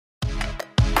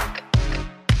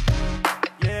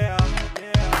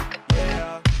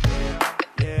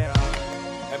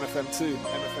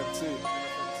MFM2.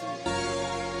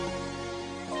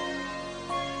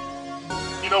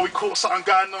 You know, we caught something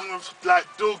going on with like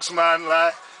Dogs, man,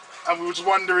 like, and we was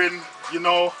wondering, you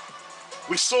know,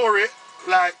 we saw it,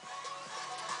 like,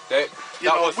 we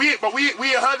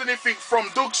ain't heard anything from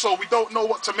Doug, so we don't know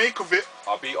what to make of it.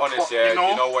 I'll be honest, but, yeah,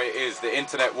 you know what it is, the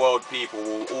internet world people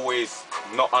will always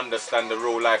not understand the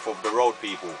real life of the road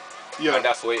people. Yeah. And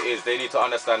that's what it is. They need to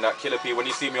understand that Killa P, when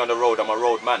you see me on the road, I'm a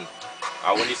road man.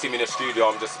 And when you see me in the studio,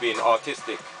 I'm just being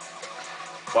artistic.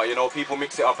 But you know, people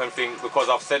mix it up and think because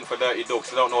I've sent for Durrty Goodz,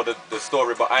 they don't know the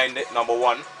story behind it, number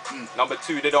one. Number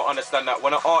two, they don't understand that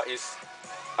when an artist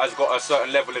has got a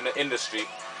certain level in the industry,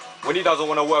 when he doesn't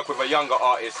want to work with a younger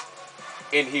artist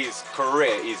in his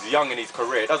career, he's young in his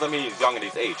career. It doesn't mean he's young in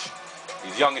his age.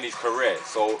 He's young in his career.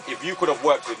 So if you could have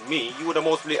worked with me, you would have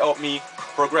mostly helped me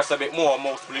progress a bit more.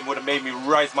 Mostly would have made me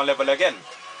rise my level again.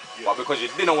 Yeah. But because you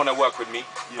didn't want to work with me,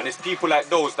 and it's people like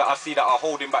those that I see that are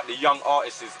holding back the young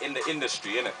artists in the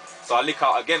industry, innit? So I lick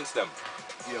out against them.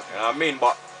 Yeah. You know what I mean?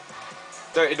 But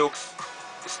Durrty Goodz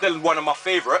is still one of my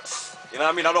favourites. You know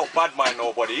what I mean? I don't bad mind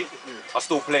nobody. I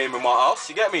still play him in my house,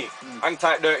 you get me? Hang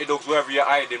tight Durrty Goodz wherever you're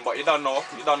hiding, but you don't know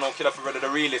Killa for the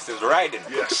realist is riding.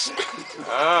 Yes.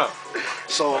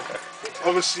 So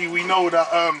obviously we know that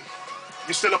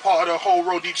you're still a part of the whole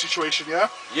Road Deep situation, yeah?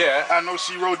 Yeah. And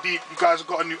obviously Road Deep, you guys have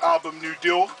got a new album, new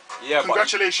deal. Yeah.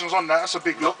 Congratulations on that, that's a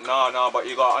big look. No, but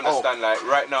you gotta understand, like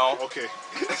right now, okay.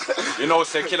 You know,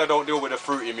 say Killa don't deal with the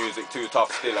fruity music too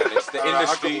tough still, and it's the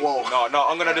industry. No,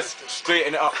 I'm gonna just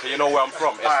straighten it up, cause you know where I'm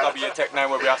from. SW Tech 9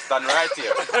 where we are stand right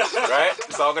here, right?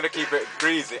 So I'm gonna keep it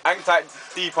greasy. Hang tight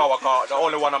D-Power car, the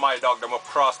only one of my dog that will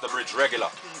cross the bridge regular.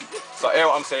 So hear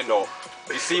what I'm saying though.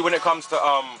 You see, when it comes to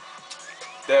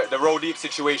the Road Deep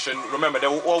situation, remember they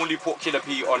will only put Killa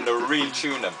P on the real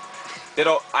tune them. They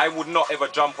don't. I would not ever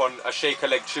jump on a shake a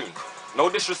leg tune. No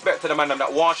disrespect to the man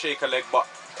that want shake a leg, but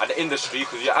at the industry,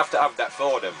 because you have to have that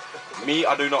for them. Me,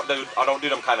 I don't do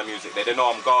them kind of music. They know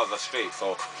I'm Gaza straight,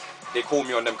 so they call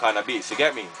me on them kind of beats. You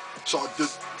get me? So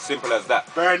simple as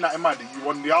that. Bearing that in mind, you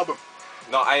won the album.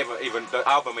 No, I haven't even. The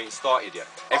album ain't started yet.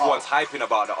 Everyone's hyping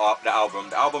about the album.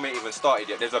 The album ain't even started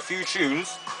yet. There's a few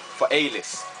tunes for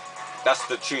A-list. That's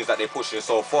the tunes that they're pushing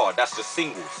so far. That's just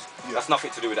singles. Yeah. That's nothing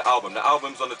to do with the album. The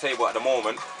album's on the table at the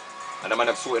moment, and the man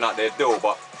are sorting out their deal.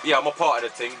 But yeah, I'm a part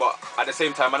of the thing. But at the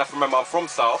same time, I have to remember I'm from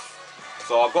South,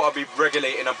 so I've got to be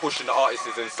regulating and pushing the artists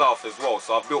in South as well.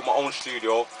 So I've built my own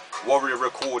studio. Warrior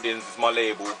Recordings is my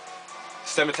label.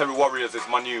 Cemetery Warriors is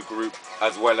my new group,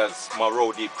 as well as my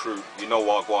Road Deep crew. You know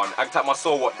what I go on. Act like my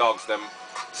So What dogs them.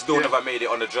 Still never made it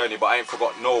on the journey, but I ain't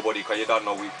forgot nobody, because you don't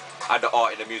know we had the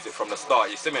art in the music from the start.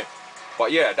 You see me?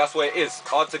 But yeah, that's where it is.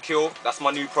 Hard to Kill, that's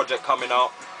my new project coming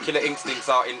out. Killer Instincts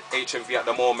out in HMV at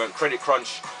the moment. Credit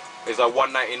Crunch is a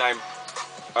 199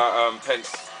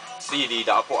 pence CD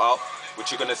that I put out,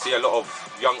 which you're gonna see a lot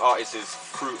of young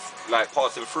artists like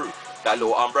passing through that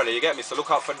little umbrella. You get me? So look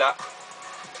out for that.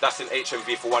 That's in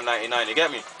HMV for 199. You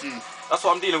get me? That's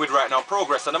what I'm dealing with right now.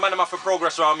 Progress, and the man have to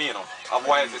progress around me, you know.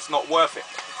 Otherwise, it's not worth it.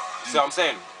 See what I'm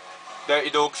saying? Durrty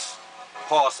Goodz,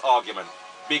 pass argument.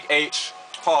 Big H,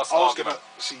 pass argument.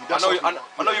 I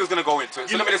know you was gonna go into it.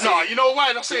 So you know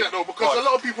why I say that though? Because a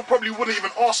lot of people probably wouldn't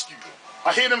even ask you.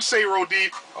 I hear them say Road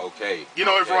Deep. Okay. You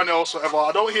know, everyone else, whatever.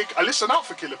 I listen out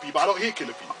for Killa P, but I don't hear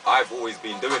Killa P. I've always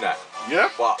been doing that.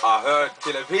 Yeah. But I heard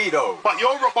Killa P though. But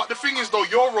the thing is though,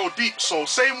 you're Road Deep, so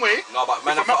same way. No, but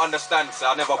man, I have to understand. So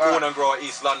I never born and grow at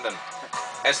East London.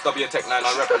 SW Tech 9,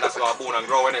 I reckon that's where I born and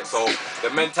grow in it. So the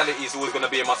mentality is always gonna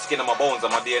be in my skin and my bones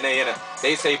and my DNA in it.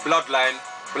 They say bloodline.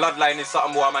 Bloodline is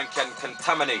something where man can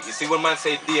contaminate. You see, when man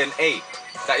say DNA,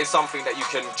 that is something that you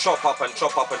can chop up and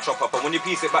chop up and chop up. And when you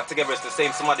piece it back together, it's the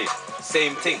same somebody,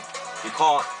 same thing. You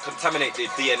can't contaminate the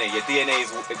DNA. Your DNA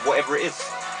is whatever it is.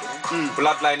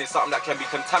 Bloodline is something that can be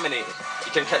contaminated.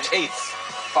 You can catch AIDS.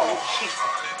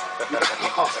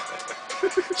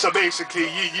 So basically,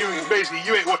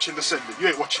 you ain't watching Descendant. You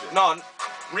ain't watching it. No,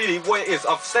 really, what it is,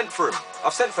 I've sent for him.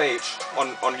 I've sent for H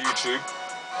on YouTube.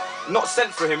 Not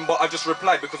sent for him, but I just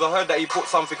replied because I heard that he put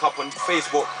something up on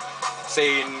Facebook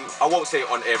saying, I won't say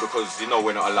it on air because you know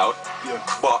we're not allowed,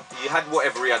 but he had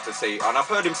whatever he had to say, and I've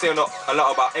heard him say a lot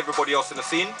about everybody else in the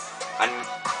scene, and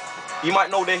you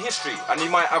might know their history, and you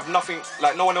might have nothing,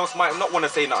 like no one else might not want to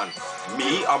say nothing.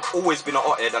 Me, I've always been a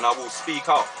hothead and I will speak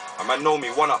out. And man know me,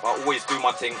 one up, I always do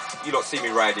my thing. You don't see me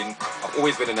riding. I've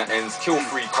always been in the ends,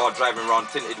 kill-free car, driving around,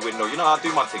 tinted window. You know how I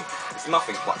do my thing. It's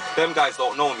nothing, but them guys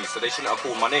don't know me, so they shouldn't have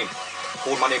called my name.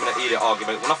 Called my name in an idiot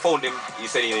argument. When I phoned him, he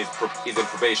said he's in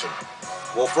probation.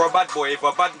 Well, for a bad boy, if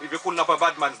you're calling up a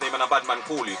bad man's name and a bad man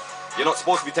call you, You're not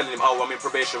supposed to be telling him, oh, I'm in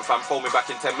probation, fam, phone me back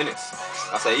in 10 minutes.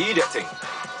 That's an idiot thing.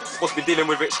 You're supposed to be dealing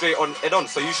with it straight on, head on.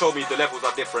 So you showed me the levels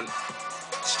are different.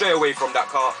 Straight away from that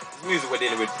car, the music we're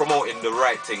dealing with, promoting the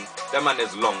right thing. That man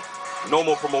is long. No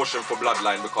more promotion for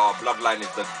Bloodline because Bloodline is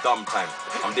the dumb time.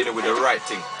 I'm dealing with the right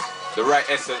thing. The right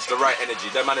essence, the right energy.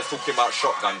 That man is talking about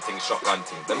shotgun things.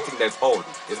 Them things that's old.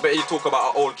 It's better you talk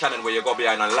about an old cannon where you go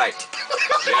behind a light.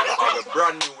 Yeah, I have a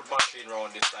brand new machine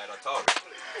around this side of town.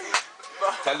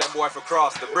 Tell them boy to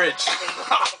cross the bridge.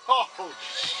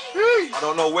 I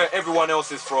don't know where everyone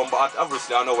else is from, but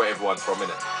obviously I know where everyone's from,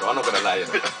 innit? So I'm not gonna lie,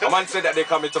 innit? A man said that they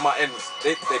come into my ends.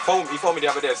 He phoned me the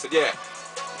other day and said, yeah,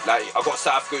 like I got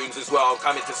South Goons as well, I'm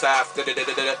coming to South,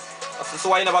 I said, so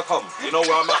why you never come? You know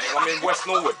where I'm at? I'm in West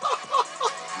Norwood.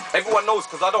 Everyone knows,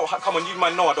 because I don't, come on, you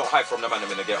man know I don't hide from the man I'm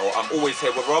in the ghetto. I'm always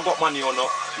here, whether I got money or not,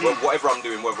 whatever I'm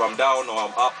doing, whether I'm down or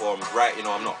I'm up or I'm right, you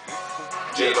know, I'm not.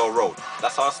 J-Lo Road.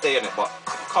 That's how I stay in it, but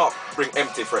you can't bring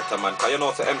empty for it to man, because you know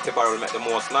it's an empty barrel make the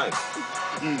most nice.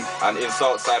 And in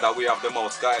Southside we have the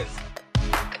most guys.